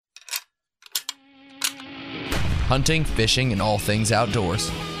hunting, fishing, and all things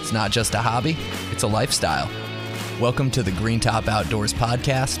outdoors. It's not just a hobby, it's a lifestyle. Welcome to the Green Top Outdoors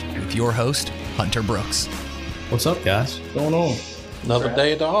podcast with your host, Hunter Brooks. What's up, guys? What's going on? Another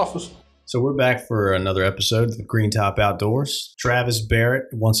day at the office. So we're back for another episode of the Green Top Outdoors. Travis Barrett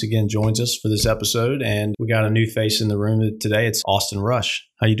once again joins us for this episode, and we got a new face in the room today. It's Austin Rush.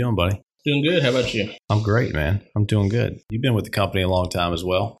 How you doing, buddy? Doing good. How about you? I'm great, man. I'm doing good. You've been with the company a long time as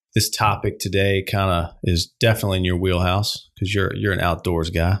well. This topic today kind of is definitely in your wheelhouse because you're an outdoors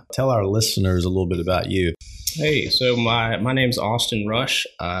guy. Tell our listeners a little bit about you. Hey, so my name's Austin Rush.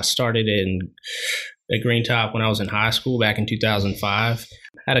 I started at Green Top when I was in high school back in 2005.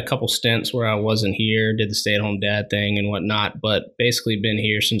 Had a couple stints where I wasn't here, did the stay-at-home dad thing and whatnot, but basically been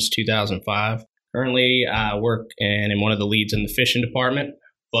here since 2005. Currently, I work and am one of the leads in the fishing department,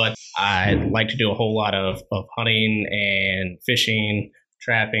 but I like to do a whole lot of hunting and fishing,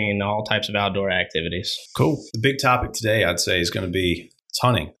 trapping, all types of outdoor activities. Cool. The big topic today, I'd say, is going to be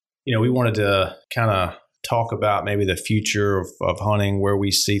hunting. You know, we wanted to kind of talk about maybe the future of hunting, where we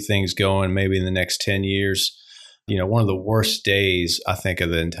see things going maybe in the next 10 years. You know, one of the worst days, I think,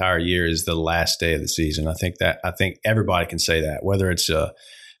 of the entire year is the last day of the season. I think everybody can say that, whether it's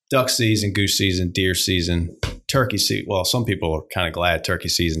duck season, goose season, deer season, turkey season. Well, some people are kind of glad turkey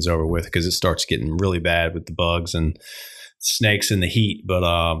season's over with because it starts getting really bad with the bugs and snakes and the heat. But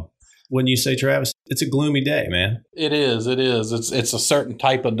wouldn't you say, Travis, it's a gloomy day, man? It is. It's a certain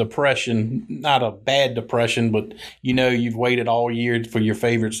type of depression, not a bad depression, but you know, you've waited all year for your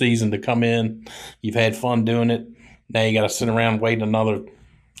favorite season to come in. You've had fun doing it. Now you got to sit around and wait another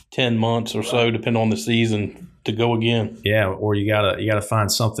 10 months or so, depending on the season, to go again. Yeah, or you gotta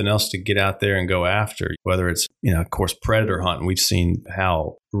find something else to get out there and go after. Whether it's, you know, of course, predator hunting. We've seen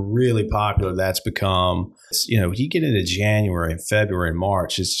how really popular that's become. You know, you get into January and February and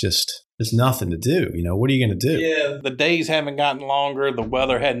March, there's nothing to do. You know, what are you going to do? Yeah, the days haven't gotten longer. The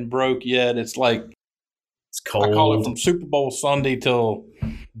weather hadn't broke yet. It's like, it's cold. I call it from Super Bowl Sunday till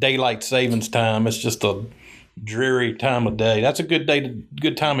daylight savings time. It's just a dreary time of day. That's a good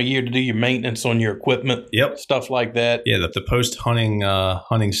time of year to do your maintenance on your equipment. Yep. Stuff like that. Yeah, the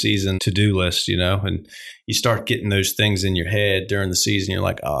post-hunting season to-do list, you know, and you start getting those things in your head during the season. You're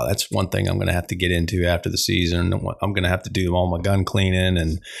like, oh, that's one thing I'm going to have to get into after the season. I'm going to have to do all my gun cleaning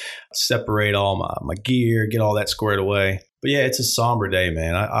and separate all my gear, get all that squared away. But yeah, it's a somber day,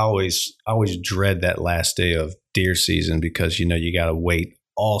 man. I always dread that last day of deer season because, you know, you got to wait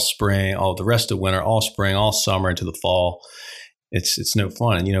all spring, all the rest of winter, all spring, all summer into the fall. It's no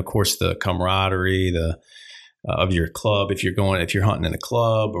fun. And, you know, of course, the camaraderie, of your club, if you're hunting in a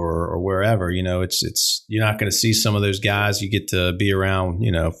club or wherever, you know, it's you're not going to see some of those guys you get to be around,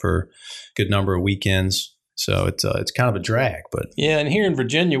 you know, for a good number of weekends. So it's kind of a drag, but yeah. And here in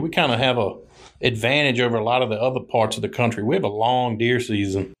Virginia, we kind of have a advantage over a lot of the other parts of the country. We have a long deer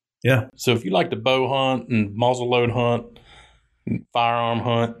season. Yeah. So if you like to bow hunt and muzzleload hunt, firearm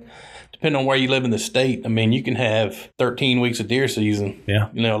hunt, depending on where you live in the state, I mean, you can have 13 weeks of deer season. Yeah.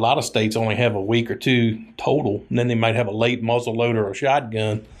 You know, a lot of states only have a week or two total, and then they might have a late muzzleloader or a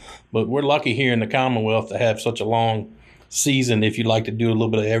shotgun. But we're lucky here in the Commonwealth to have such a long season if you like to do a little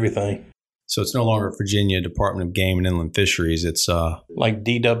bit of everything. So it's no longer Virginia Department of Game and Inland Fisheries. It's like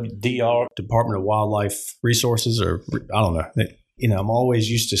DWDR, Department of Wildlife Resources, or I don't know. You know, I'm always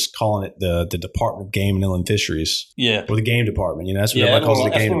used to calling it the Department of Game and Inland Fisheries. Yeah. Or the Game Department. You know, that's what everybody calls it,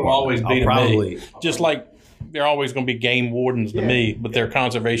 the Game Department. Always be to me. Just like they're always going to be game wardens to me, but they're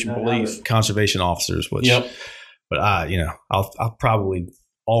conservation police. Conservation officers. Yep. But I'll probably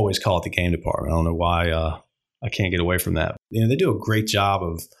always call it the Game Department. I don't know why I can't get away from that. You know, they do a great job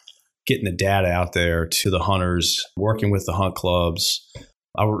of getting the data out there to the hunters, working with the hunt clubs.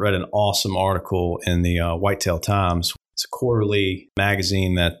 I read an awesome article in the Whitetail Times. It's a quarterly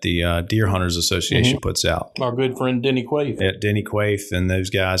magazine that the Deer Hunters Association puts out. Our good friend Denny Quaife. Yeah, Denny Quaife and those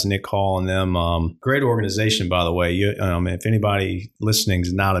guys, Nick Hall and them. Great organization, by the way. If anybody listening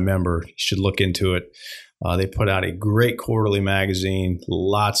is not a member, you should look into it. They put out a great quarterly magazine,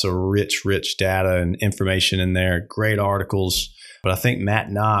 lots of rich data and information in there, great articles. But I think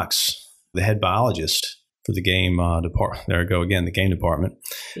Matt Knox, the head biologist for the game department, there I go again, the game department,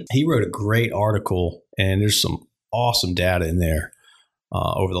 he wrote a great article, and there's some awesome data in there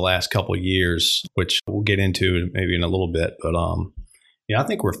over the last couple of years, which we'll get into maybe in a little bit. But I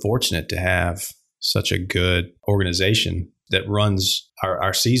think we're fortunate to have such a good organization that runs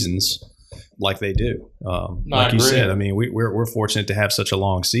our seasons like they do. Like you said, I mean, we're fortunate to have such a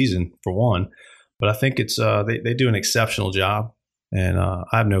long season for one, but I think it's they do an exceptional job, and I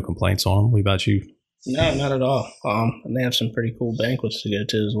have no complaints on them. What about you? No, not at all. And they have some pretty cool banquets to go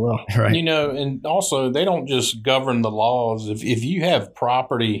to as well. Right. And also they don't just govern the laws. If you have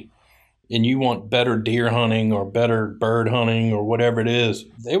property and you want better deer hunting or better bird hunting or whatever it is,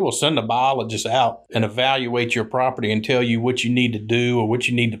 they will send a biologist out and evaluate your property and tell you what you need to do or what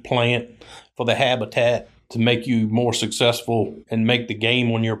you need to plant for the habitat to make you more successful and make the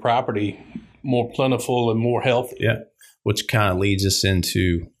game on your property more plentiful and more healthy. Yeah, which kind of leads us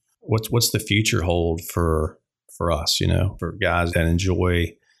into what's the future hold for us, for guys that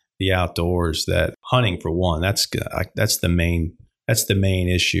enjoy the outdoors, that hunting for one, that's the main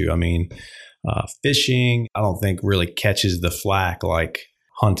issue. I mean, fishing, I don't think really catches the flack like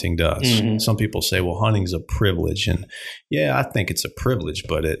hunting does. Mm-hmm. Some people say, well, hunting's a privilege. And yeah, I think it's a privilege,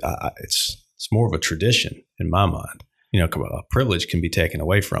 but it's more of a tradition in my mind. A privilege can be taken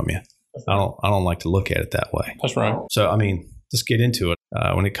away from you. I don't like to look at it that way. That's right. So, I mean, let's get into it.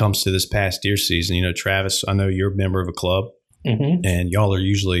 When it comes to this past deer season, Travis, I know you're a member of a club, mm-hmm. and y'all are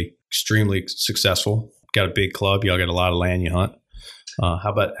usually extremely successful. Got a big club. Y'all got a lot of land you hunt.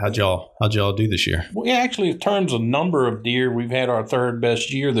 How'd y'all do this year? Well, actually, in terms of number of deer, we've had our third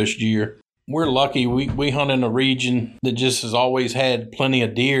best year this year. We're lucky. We hunt in a region that just has always had plenty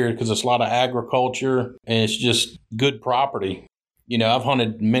of deer because it's a lot of agriculture and it's just good property. I've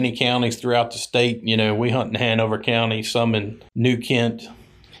hunted many counties throughout the state. We hunt in Hanover County, some in New Kent,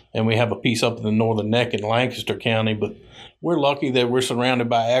 and we have a piece up in the Northern Neck in Lancaster County. But we're lucky that we're surrounded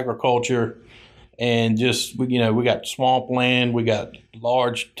by agriculture. And just, we got swamp land, we got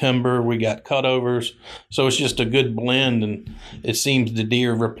large timber, we got cutovers. So it's just a good blend, and it seems the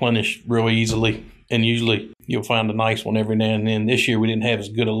deer replenish real easily. And usually you'll find a nice one every now and then. This year we didn't have as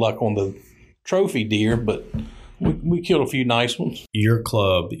good a luck on the trophy deer, but we killed a few nice ones. Your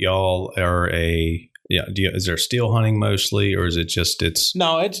club, y'all are is there steel hunting mostly, or is it just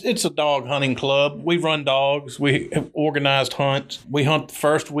No, it's a dog hunting club. We run dogs. We have organized hunts. We hunt the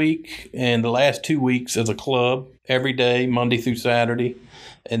first week and the last 2 weeks as a club every day, Monday through Saturday.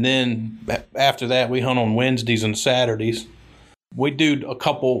 And then after that, we hunt on Wednesdays and Saturdays. We do a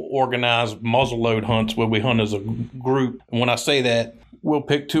couple organized muzzleload hunts where we hunt as a group. And when I say that, we'll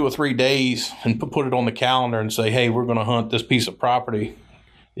pick 2 or 3 days and put it on the calendar and say, hey, we're going to hunt this piece of property.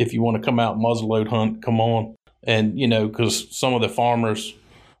 If you want to come out and muzzleload hunt, come on. And, because some of the farmers,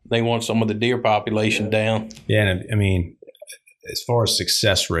 they want some of the deer population down. Yeah, and I mean, as far as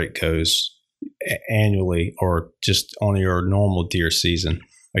success rate goes annually or just on your normal deer season,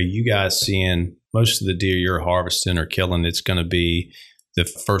 are you guys seeing most of the deer you're harvesting or killing, it's going to be the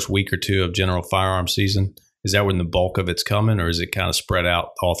first week or two of general firearm season? Is that when the bulk of it's coming, or is it kind of spread out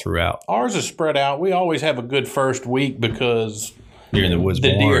all throughout? Ours is spread out. We always have a good first week because you're in the woods.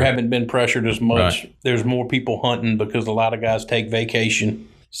 The deer haven't been pressured as much. Right. There's more people hunting because a lot of guys take vacation.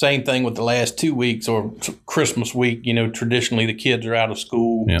 Same thing with the last 2 weeks or Christmas week. Traditionally the kids are out of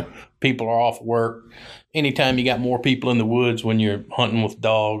school. Yeah. People are off work. Anytime you got more people in the woods when you're hunting with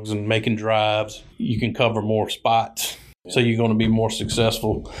dogs and making drives, you can cover more spots. So you're going to be more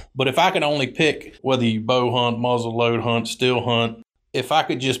successful. But if I could only pick whether you bow hunt, muzzle load hunt, still hunt, if I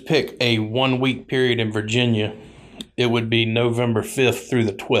could just pick a 1 week period in Virginia, it would be November 5th through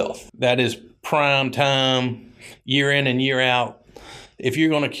the 12th. That is prime time, year in and year out. If you're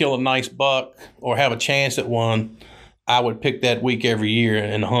going to kill a nice buck or have a chance at one, I would pick that week every year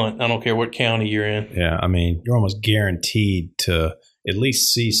and hunt. I don't care what county you're in. Yeah, I mean, you're almost guaranteed to at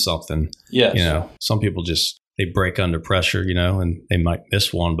least see something. Yes. Some people they break under pressure, and they might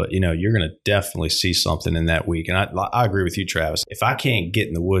miss one, but you're going to definitely see something in that week. And I agree with you, Travis. If I can't get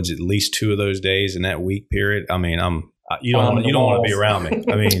in the woods at least 2 of those days in that week period, I mean, you don't want to be around me.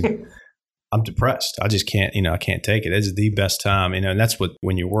 I mean, I'm depressed. I just can't, I can't take it. It's the best time, and that's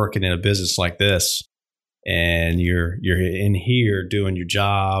when you're working in a business like this and you're in here doing your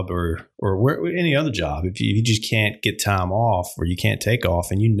job or any other job. If you just can't get time off or you can't take off,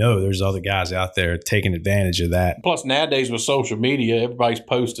 and there's other guys out there taking advantage of that. Plus nowadays with social media, everybody's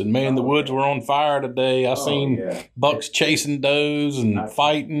posting, man, the woods were on fire today. I seen bucks chasing does and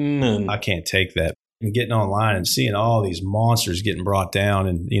fighting, and I can't take that. And getting online and seeing all these monsters getting brought down,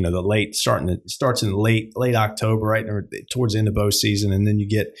 and it starts in late October, right towards the end of bow season, and then you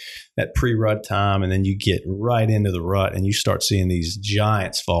get that pre-rut time, and then you get right into the rut, and you start seeing these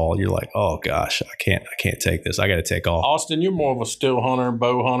giants fall. You're like, oh gosh, I can't take this. I got to take off. Austin, you're more of a still hunter,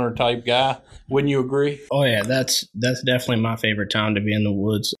 bow hunter type guy. Wouldn't you agree? Oh yeah, that's definitely my favorite time to be in the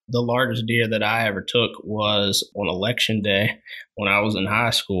woods. The largest deer that I ever took was on election day when I was in high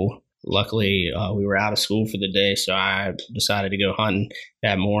school. Luckily, we were out of school for the day, so I decided to go hunting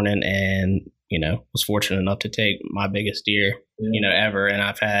that morning and, was fortunate enough to take my biggest deer, ever. And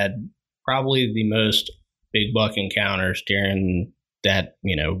I've had probably the most big buck encounters during that,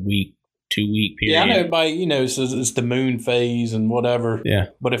 week, 2 week period. Yeah, I know everybody, says it's the moon phase and whatever. Yeah.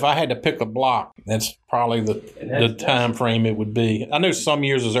 But if I had to pick a block, that's probably the time frame it would be. I know some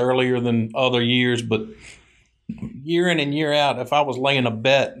years is earlier than other years, but year in and year out, if I was laying a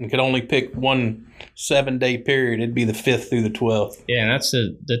bet and could only pick one 7-day period, it'd be the 5th through the 12th. Yeah, and that's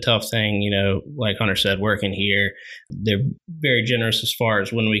the tough thing, like Hunter said, working here, they're very generous as far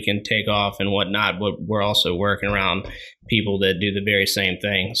as when we can take off and whatnot, but we're also working around people that do the very same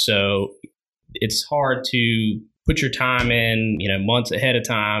thing. So it's hard to put your time in, months ahead of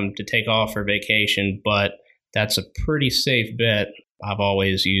time to take off for vacation, but that's a pretty safe bet. I've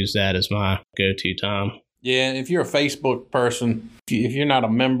always used that as my go-to time. Yeah, if you're a Facebook person, if you're not a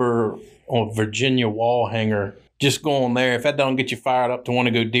member of Virginia Wall Hanger, just go on there. If that don't get you fired up to want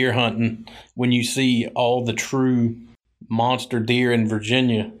to go deer hunting, when you see all the true monster deer in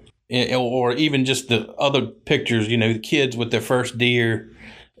Virginia, or even just the other pictures, the kids with their first deer,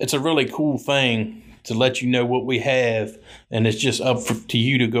 it's a really cool thing to let you know what we have, and it's just up to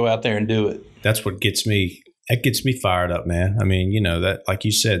you to go out there and do it. That's what gets me. That gets me fired up, man. I mean, that, like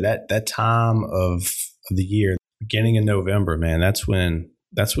you said, that time of the year, beginning in November, man, that's when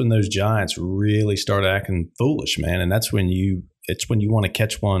those giants really start acting foolish, man. And it's when you want to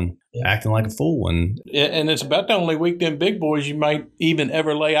catch one acting like a fool. And it's about the only week them big boys you might even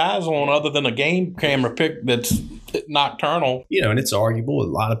ever lay eyes on, other than a game camera pick that's nocturnal. And it's arguable. A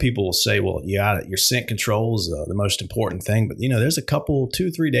lot of people will say, well, your scent control is the most important thing. But, there's a couple,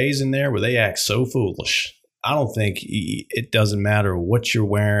 2-3 days in there where they act so foolish. I don't think it doesn't matter what you're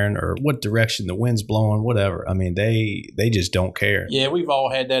wearing or what direction the wind's blowing, whatever. I mean, they just don't care. Yeah, we've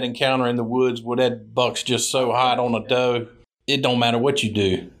all had that encounter in the woods where that buck's just so hot on a doe, it don't matter what you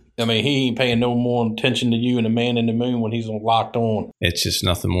do. I mean, he ain't paying no more attention to you and the man in the moon when he's locked on. It's just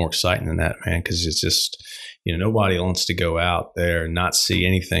nothing more exciting than that, man, because it's just, nobody wants to go out there and not see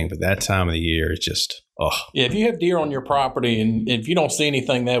anything. But that time of the year is just, Yeah, if you have deer on your property and if you don't see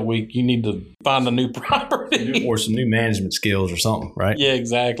anything that week, you need to find a new property. Or some new management skills or something, right? Yeah,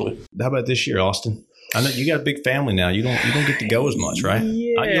 exactly. How about this year, Austin? I know you got a big family now. You don't get to go as much, right?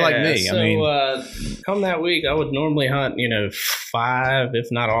 Yeah, you're like me. So, come that week, I would normally hunt, 5, if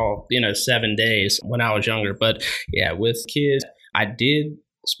not all, 7 days when I was younger. But yeah, with kids, I did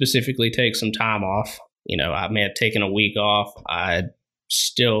specifically take some time off. I may have taken a week off. I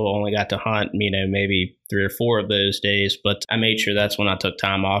still only got to hunt, maybe 3 or 4 of those days, but I made sure that's when I took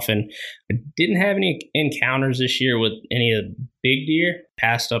time off. And I didn't have any encounters this year with any of the big deer.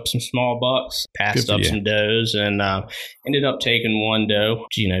 Passed up some small bucks, passed up some does, and ended up taking one doe,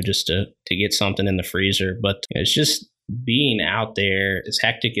 just to get something in the freezer. But it's just being out there, as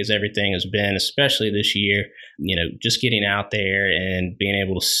hectic as everything has been, especially this year, just getting out there and being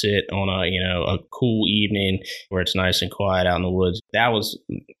able to sit on a cool evening where it's nice and quiet out in the woods. That was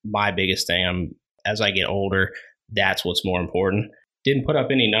my biggest thing. As I get older, that's what's more important. Didn't put up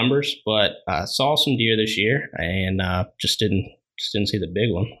any numbers, but I saw some deer this year and just didn't see the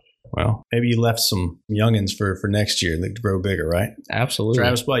big one. Well, maybe you left some youngins for next year that grow bigger, right? Absolutely.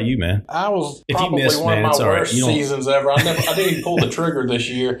 Travis, what about you, man? I was probably one of my worst seasons ever. I didn't even pull the trigger this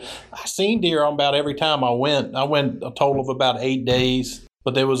year. I seen deer on about every time I went. I went a total of about 8 days,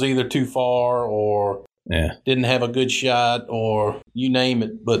 but they was either too far or didn't have a good shot or you name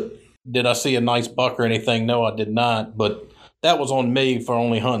it. But did I see a nice buck or anything? No, I did not. But that was on me for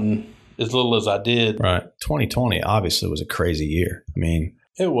only hunting as little as I did. Right. 2020 obviously was a crazy year. I mean,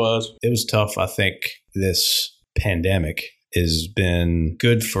 it was tough. I think this pandemic has been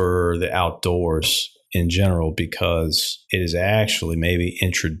good for the outdoors in general because it has actually maybe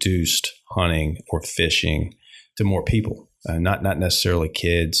introduced hunting or fishing to more people, not necessarily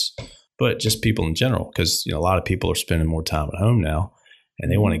kids, but just people in general. Because a lot of people are spending more time at home now,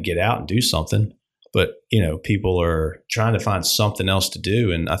 and they want to get out and do something. But people are trying to find something else to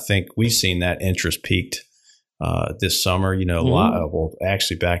do, and I think we've seen that interest peaked this summer. A lot.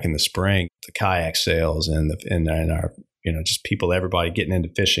 Actually, back in the spring, the kayak sales and our just people, everybody getting into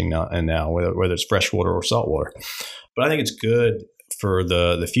fishing now, whether it's freshwater or saltwater. But I think it's good for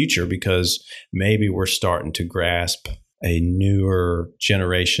the future because maybe we're starting to grasp a newer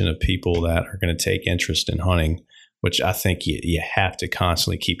generation of people that are going to take interest in hunting, which I think you have to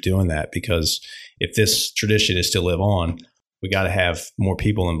constantly keep doing that because if this tradition is to live on, we got to have more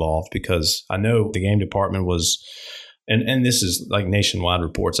people involved because I know the game department was, and this is like nationwide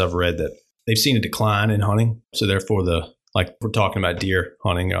reports I've read that they've seen a decline in hunting. So therefore like we're talking about deer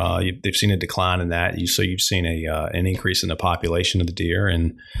hunting, they've seen a decline in that. So you've seen an increase in the population of the deer,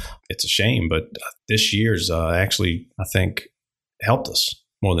 and it's a shame. But this year's actually, I think, helped us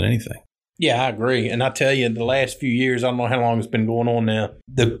more than anything. Yeah, I agree. And I tell you, in the last few years, I don't know how long it's been going on now,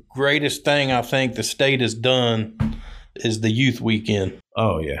 the greatest thing I think the state has done is the youth weekend.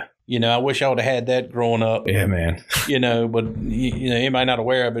 Oh, yeah. You know, I wish I would have had that growing up. Yeah, man. You know, but, you know, anybody not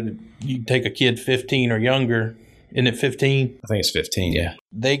aware of it, you take a kid 15 or younger, isn't it 15? I think it's 15. Yeah.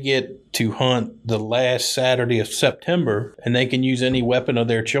 They get to hunt the last Saturday of September, and they can use any weapon of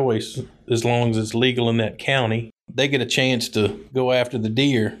their choice as long as it's legal in that county. They get a chance to go after the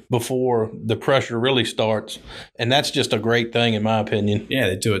deer before the pressure really starts. And that's just a great thing, in my opinion. Yeah,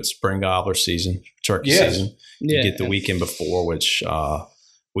 they do it spring gobbler season, turkey Yes. season. You get the weekend before, which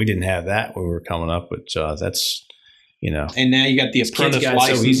we didn't have that when we were coming up, but that's, you know. And now you got the Kids apprentice got it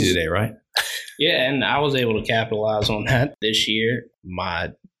license. so easy today, right? Yeah, and I was able to capitalize on that this year. My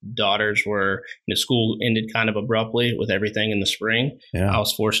daughters were, school ended kind of abruptly with everything in the spring. Yeah. I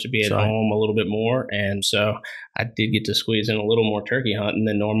was forced to be at home a little bit more. And so I did get to squeeze in a little more turkey hunting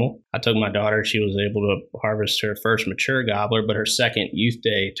than normal. I took my daughter. She was able to harvest her first mature gobbler, but her second youth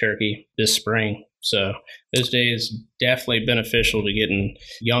day turkey this spring. So those days definitely beneficial to getting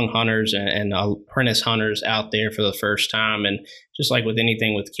young hunters and apprentice hunters out there for the first time. And just like with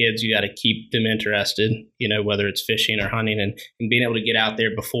anything with kids, you got to keep them interested, whether it's fishing or hunting, and being able to get out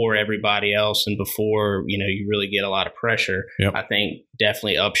there before everybody else and before, you really get a lot of pressure. Yep. I think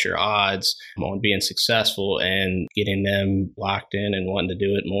definitely ups your odds on being successful and getting them locked in and wanting to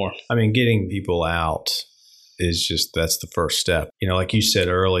do it more. I mean, getting people out is that's the first step. Like you said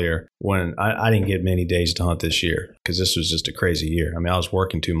earlier, when I didn't get many days to hunt this year because this was just a crazy year. I mean, I was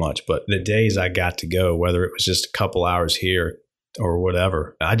working too much, but the days I got to go, whether it was just a couple hours here or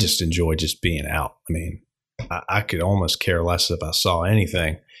whatever, I just enjoyed just being out. I mean, I could almost care less if I saw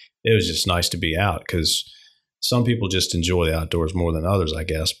anything. It was just nice to be out because some people just enjoy the outdoors more than others, I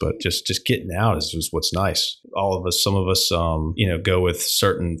guess. But just getting out is what's nice. All of us, some of us, go with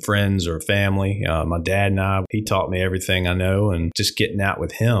certain friends or family. My dad and I, he taught me everything I know, and just getting out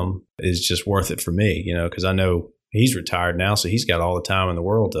with him is just worth it for me, because I know he's retired now, so he's got all the time in the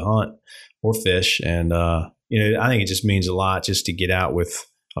world to hunt or fish. And, I think it just means a lot just to get out with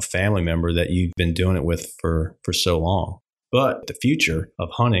a family member that you've been doing it with for so long. But the future of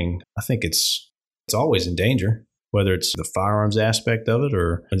hunting, I think it's always in danger, whether it's the firearms aspect of it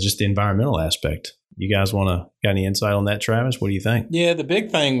or just the environmental aspect. You guys got any insight on that, Travis? What do you think? Yeah, the big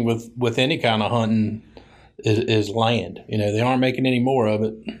thing with any kind of hunting is land. They aren't making any more of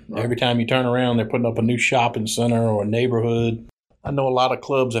it. Right. Every time you turn around, they're putting up a new shopping center or a neighborhood. I know a lot of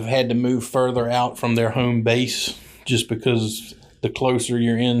clubs have had to move further out from their home base just because the closer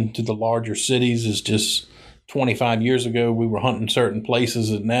you're into the larger cities is just 25 years ago, we were hunting certain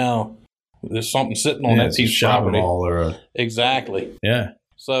places, and now there's something sitting on that piece of property. Exactly. Yeah.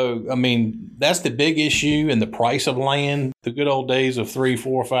 So, I mean, that's the big issue, and the price of land. The good old days of $3,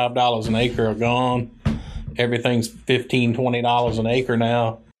 $4, $5 an acre are gone. Everything's $15, $20 an acre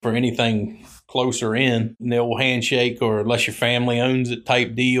now for anything closer in. And the old handshake, or unless your family owns it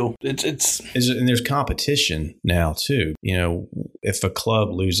type deal. And there's competition now too. If a club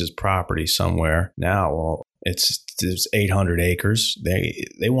loses property somewhere now, well, it's 800 acres.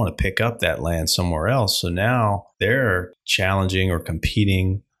 They want to pick up that land somewhere else. So now they're challenging or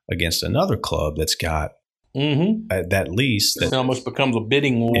competing against another club that's got that lease. It almost becomes a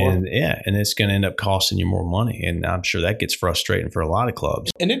bidding war. And it's going to end up costing you more money. And I'm sure that gets frustrating for a lot of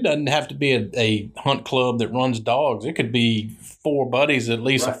clubs. And it doesn't have to be a hunt club that runs dogs. It could be 4 buddies that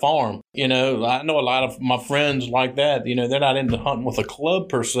lease a farm. I know a lot of my friends like that. They're not into hunting with a club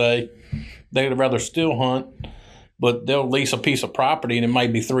per se. They'd rather still hunt, but they'll lease a piece of property, and it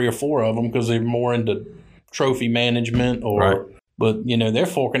might be 3 or 4 of them because they're more into trophy management or. Right. But, they're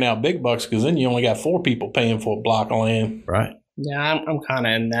forking out big bucks because then you only got 4 people paying for a block of land. Right. Yeah, I'm kind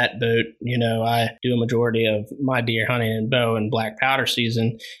of in that boat. I do a majority of my deer hunting in bow and black powder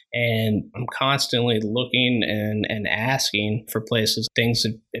season, and I'm constantly looking and asking for places. Things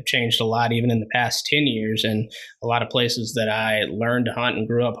have changed a lot even in the past 10 years, and a lot of places that I learned to hunt and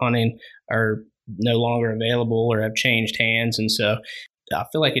grew up hunting are no longer available or have changed hands. And so I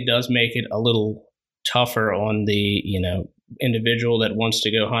feel like it does make it a little tougher on the, individual that wants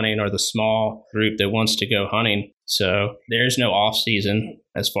to go hunting or the small group that wants to go hunting. So there's no off season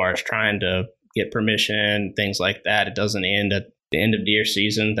as far as trying to get permission, things like that. It doesn't end at the end of deer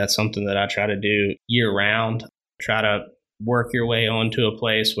season. That's something that I try to do year round. Try to work your way onto a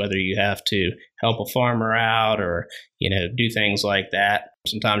place, whether you have to help a farmer out or, do things like that.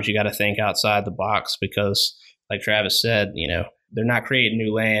 Sometimes you got to think outside the box because, like Travis said, they're not creating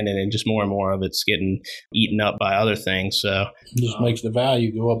new land, and then just more and more of it's getting eaten up by other things. So it just makes the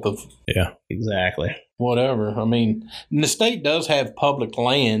value go up. Yeah, exactly. whatever. I mean, and the state does have public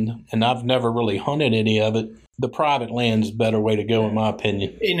land, and I've never really hunted any of it. The private land is a better way to go, in my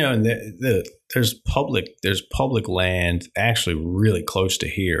opinion. You know, and there's public land actually really close to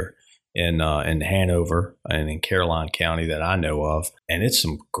here in Hanover and in Caroline County that I know of, and it's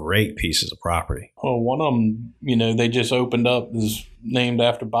some great pieces of property. Well, one of them, they just opened up is named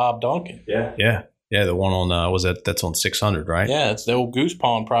after Bob Duncan. Yeah, the one on that's on 600, right? Yeah, it's the old Goose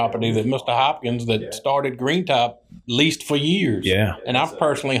Pond property that Mr. Hopkins that started Green Top leased for years. Yeah, and I've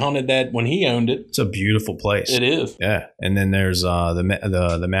personally hunted that when he owned it. It's a beautiful place. It is. Yeah, and then there's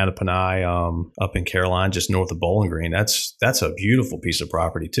the Mattaponi up in Caroline, just north of Bowling Green. That's a beautiful piece of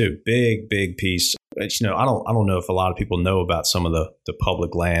property too. Big piece. But, I don't know if a lot of people know about some of the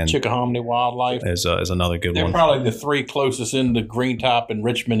public land. Chickahominy Wildlife is another good They're one. They're probably the three closest in the Green Top and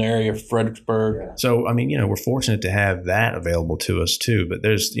Richmond area, Fredericksburg. Yeah. So, I mean, we're fortunate to have that available to us too. But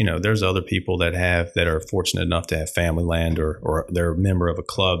there's other people that are fortunate enough to have family land or they're a member of a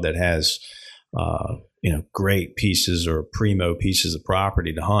club that has, great pieces or primo pieces of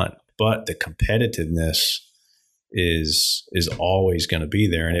property to hunt. But the competitiveness is always going to be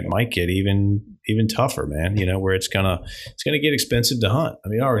there, and it might get even tougher, man, where it's gonna get expensive to hunt. I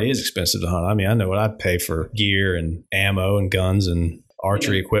mean, it already is expensive to hunt. I mean, I know what I'd pay for gear and ammo and guns and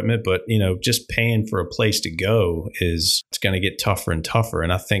archery equipment, but just paying for a place to go it's going to get tougher and tougher.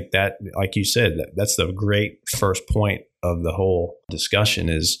 And I think that, like you said, that's the great first point of the whole discussion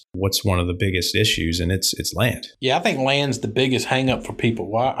is what's one of the biggest issues, and it's land. Yeah, I think land's the biggest hang up for people.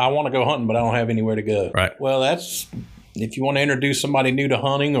 Well, I want to go hunting, but I don't have anywhere to go. Right. Well, that's if you want to introduce somebody new to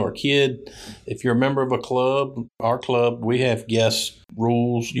hunting or a kid, if you're a member of a club, our club, we have guest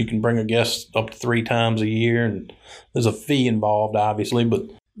rules. You can bring a guest up to 3 times a year, and there's a fee involved, obviously. But,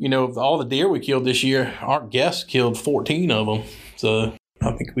 of all the deer we killed this year, our guests killed 14 of them. So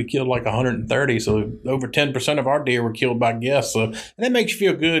I think we killed like 130. So over 10% of our deer were killed by guests. So, and that makes you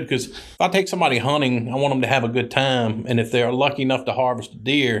feel good because if I take somebody hunting, I want them to have a good time. And if they're lucky enough to harvest a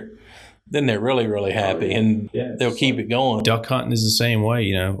deer, then they're really, really happy, and they'll keep it going. Duck hunting is the same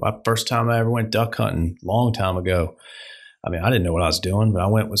way. First time I ever went duck hunting, long time ago. I mean, I didn't know what I was doing, but I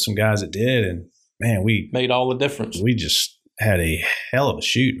went with some guys that did, and man, we made all the difference. We just had a hell of a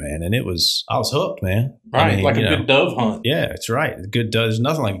shoot, man, and I was hooked, man. Right, a good dove hunt. Yeah, it's right. There's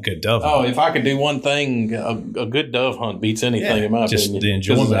nothing like a good dove hunt. Oh, if I could do one thing, a good dove hunt beats anything in my opinion. The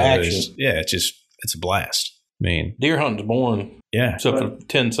enjoyment of action. It's a blast. I mean, deer hunting's boring. Yeah. Except for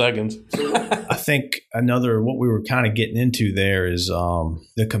 10 seconds. I think what we were kind of getting into there is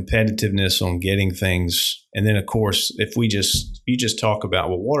the competitiveness on getting things. And then, of course, if you just talk about,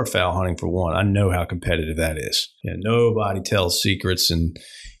 waterfowl hunting for one, I know how competitive that is. Nobody tells secrets. And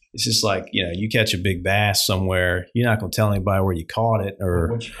it's just like, you catch a big bass somewhere, you're not going to tell anybody where you caught it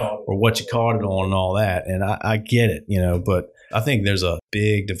or what you caught it on and all that. And I get it, but I think there's a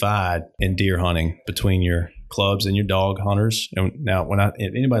big divide in deer hunting between your clubs and your dog hunters. And now,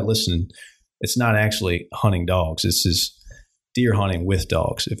 if anybody listening, it's not actually hunting dogs. This is deer hunting with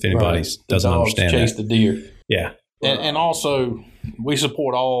dogs. If anybody doesn't understand chase that. the deer. Yeah. And also, we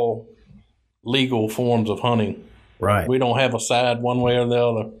support all legal forms of hunting. Right. We don't have a side one way or the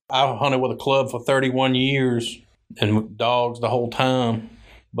other. I hunted with a club for 31 years and with dogs the whole time,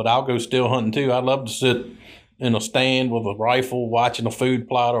 but I'll go still hunting too. I'd love to sit in a stand with a rifle watching a food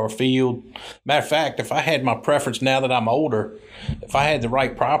plot or a field. Matter of fact, if I had my preference now that I'm older, if I had the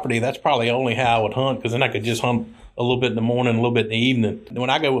right property, that's probably only how I would hunt, because then I could just hunt a little bit in the morning, a little bit in the evening. And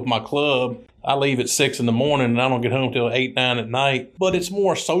when I go with my club, I leave at 6 in the morning and I don't get home till 8, 9 at night. But it's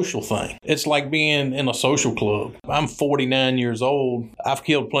more a social thing. It's like being in a social club. I'm 49 years old. I've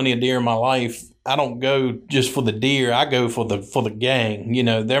killed plenty of deer in my life. I don't go just for the deer. I go for the gang.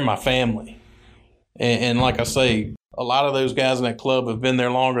 They're my family. And like I say, a lot of those guys in that club have been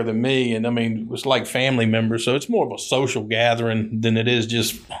there longer than me. And I mean, it's like family members. So it's more of a social gathering than it is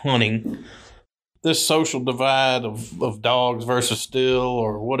just hunting. This social divide of dogs versus still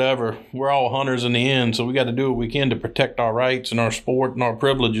or whatever, we're all hunters in the end. So we got to do what we can to protect our rights and our sport and our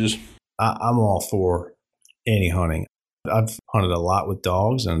privileges. I'm all for any hunting. I've hunted a lot with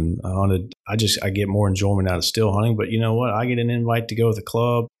dogs, and I get more enjoyment out of still hunting. But you know what? I get an invite to go with a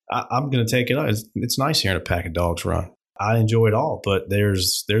club. I'm going to take it up. It's nice hearing a pack of dogs run. I enjoy it all, but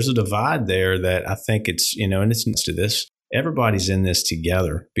there's a divide there that I think it's, and it's to this. Everybody's in this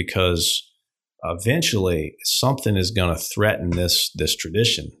together because eventually something is going to threaten this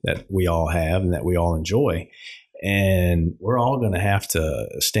tradition that we all have and that we all enjoy. And we're all going to have to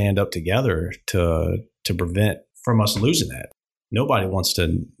stand up together to prevent from us losing that. Nobody wants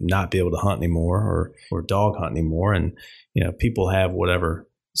to not be able to hunt anymore or dog hunt anymore. And, people have whatever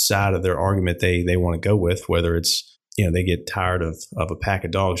side of their argument they want to go with, whether it's, they get tired of a pack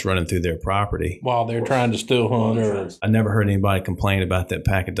of dogs running through their property while they're trying to still hunt. Or I never heard anybody complain about that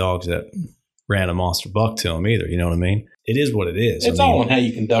pack of dogs that ran a monster buck to them either. You know what I mean? It is what it is. It's all on how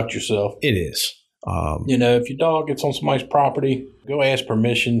you conduct yourself. It is. If your dog gets on somebody's property, go ask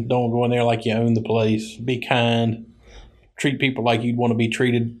permission. Don't go in there like you own the place. Be kind. Treat people like you'd want to be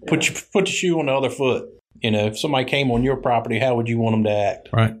treated. Put your shoe on the other foot. If somebody came on your property, how would you want them to act?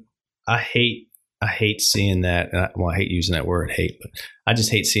 Right. I hate seeing that. I hate using that word, hate, but I just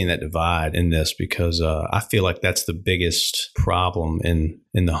hate seeing that divide in this because I feel like that's the biggest problem in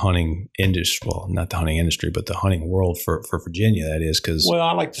the hunting industry. Well, not the hunting industry, but the hunting world for Virginia, that is. Well,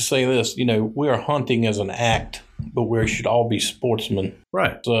 I like to say this, we are hunting as an act, but we should all be sportsmen.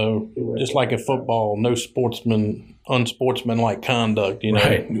 Right. So just like in football, no unsportsmanlike conduct,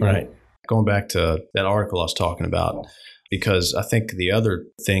 Right. Going back to that article I was talking about, because I think the other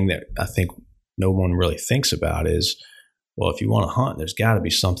thing that I think no one really thinks about is, well, if you want to hunt, there's got to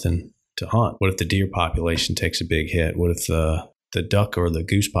be something to hunt. What if the deer population takes a big hit? What if the duck or the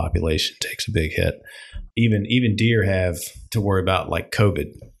goose population takes a big hit? Even deer have to worry about like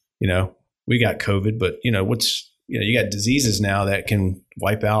COVID. We got COVID, but you got diseases now that can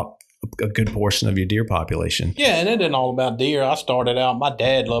wipe out a good portion of your deer population. Yeah, and it isn't all about deer. I started out, my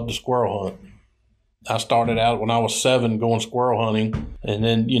dad loved to squirrel hunt. I started out when I was 7 going squirrel hunting, and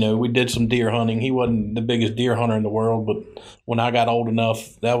then, we did some deer hunting. He wasn't the biggest deer hunter in the world, but when I got old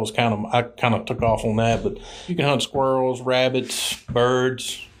enough, I kind of took off on that. But you can hunt squirrels, rabbits,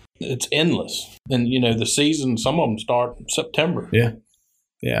 birds. It's endless. And, the season, some of them start in September. Yeah.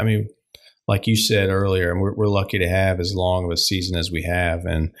 Yeah, I mean, like you said earlier, and we're lucky to have as long of a season as we have.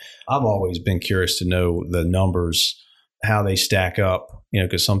 And I've always been curious to know the numbers, how they stack up,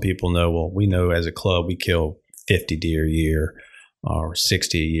 because some people know, well, we know as a club we kill 50 deer a year or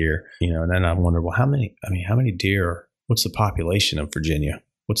 60 a year, and then I wonder, well, how many deer, what's the population of Virginia?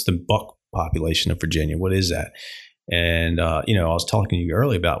 What's the buck population of Virginia? What is that? And, I was talking to you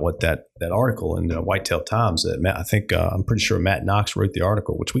earlier about what that article in the Whitetail Times that I'm pretty sure Matt Knox wrote the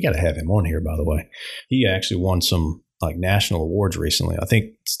article, which we got to have him on here, by the way. He actually won some like national awards recently. I think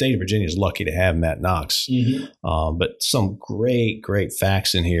the state of Virginia is lucky to have Matt Knox. Mm-hmm. But some great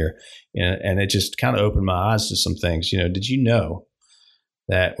facts in here. And it just kind of opened my eyes to some things. Did you know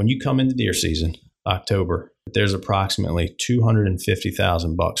that when you come into deer season, October, there's approximately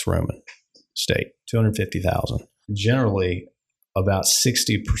 250,000 bucks roaming state, 250,000. Generally, about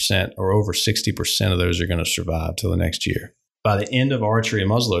 60% or over 60% of those are going to survive till the next year. By the end of archery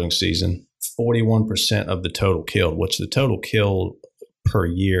and muzzleloading season, 41% of the total killed, which the total kill per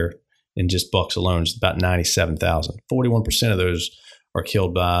year in just bucks alone is about 97,000. 41% of those are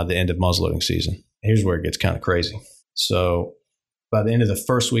killed by the end of muzzleloading season. Here's where it gets kind of crazy. So by the end of the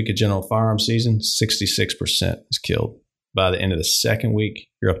first week of general firearm season, 66% is killed. By the end of the second week,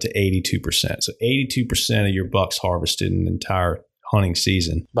 you're up to 82%. So 82% of your bucks harvested in an entire hunting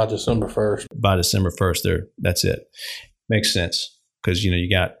season. By December 1st. By December 1st, that's it. Makes sense. Because, you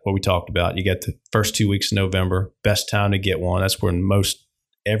got what we talked about. You got the first 2 weeks of November, best time to get one. That's when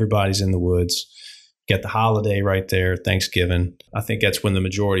everybody's in the woods. You got the holiday right there, Thanksgiving. I think that's when the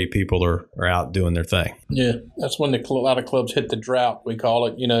majority of people are out doing their thing. Yeah, that's when a lot of clubs hit the drought, we call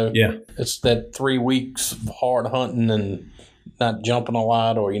it. Yeah. It's that 3 weeks of hard hunting and not jumping a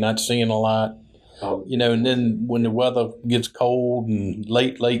lot or you're not seeing a lot. And then when the weather gets cold and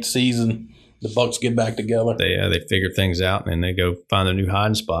late season, the bucks get back together. They figure things out and they go find a new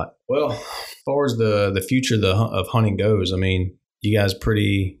hiding spot. Well, as far as the future of hunting goes, I mean, you guys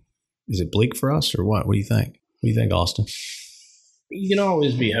is it bleak for us or what? What do you think? What do you think, Austin? You can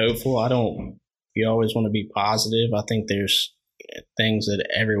always be hopeful. You always want to be positive. I think there's things that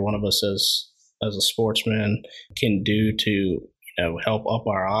every one of us as a sportsman can do to, help up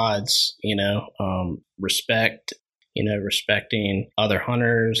our odds, respecting other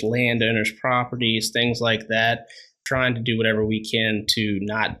hunters, landowners, properties, things like that, trying to do whatever we can to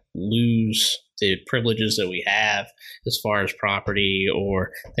not lose the privileges that we have as far as property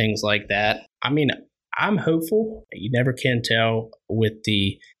or things like that. I mean, I'm hopeful. You never can tell with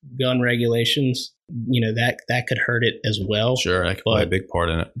the gun regulations, that could hurt it as well. Sure, that could play a big part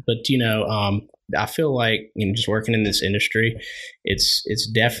in it. But, I feel like, just working in this industry, it's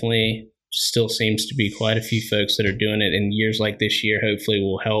definitely still seems to be quite a few folks that are doing it, and years like this year hopefully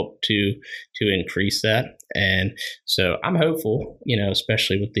will help to increase that. And so I'm hopeful,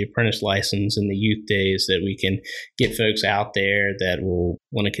 especially with the apprentice license and the youth days, that we can get folks out there that will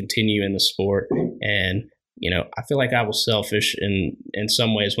want to continue in the sport. And I feel like I was selfish in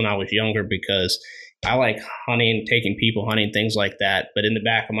some ways when I was younger, because I like hunting, taking people hunting, things like that. But in the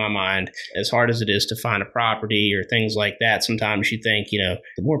back of my mind, as hard as it is to find a property or things like that, sometimes you think, the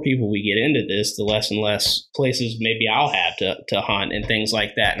more people we get into this, the less and less places maybe I'll have to hunt and things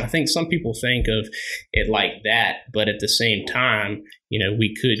like that. And I think some people think of it like that, but at the same time,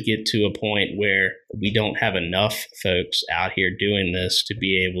 we could get to a point where we don't have enough folks out here doing this to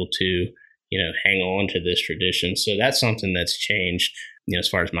be able to, hang on to this tradition. So that's something that's changed. As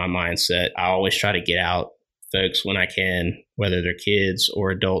far as my mindset, I always try to get out folks when I can, whether they're kids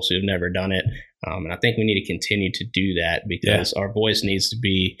or adults who've never done it. And I think we need to continue to do that because our voice needs to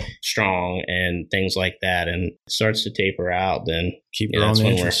be strong and things like that. And it starts to taper out, then that's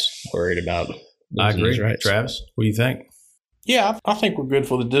when we're worried about I agree. Rights. Travis, what do you think? Yeah, I think we're good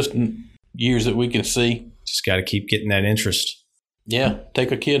for the distant years that we can see. Just got to keep getting that interest. Yeah,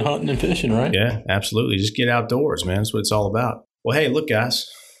 take a kid hunting and fishing, right? Yeah, absolutely. Just get outdoors, man. That's what it's all about. Well, hey, look, guys,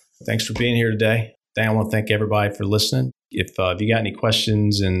 thanks for being here today. I want to thank everybody for listening. If you got any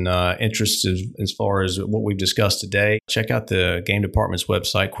questions and interests as far as what we've discussed today, check out the game department's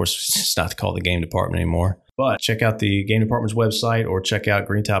website. Of course, it's not called the game department anymore, but check out the game department's website or check out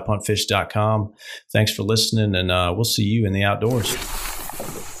greentophuntfish.com. Thanks for listening, and we'll see you in the outdoors.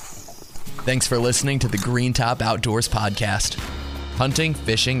 Thanks for listening to the Green Top Outdoors podcast. Hunting,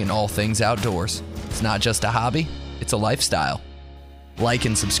 fishing, and all things outdoors. It's not just a hobby, it's a lifestyle. Like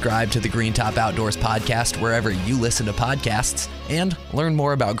and subscribe to the Green Top Outdoors podcast wherever you listen to podcasts, and learn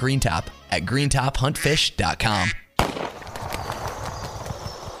more about Green Top at greentophuntfish.com.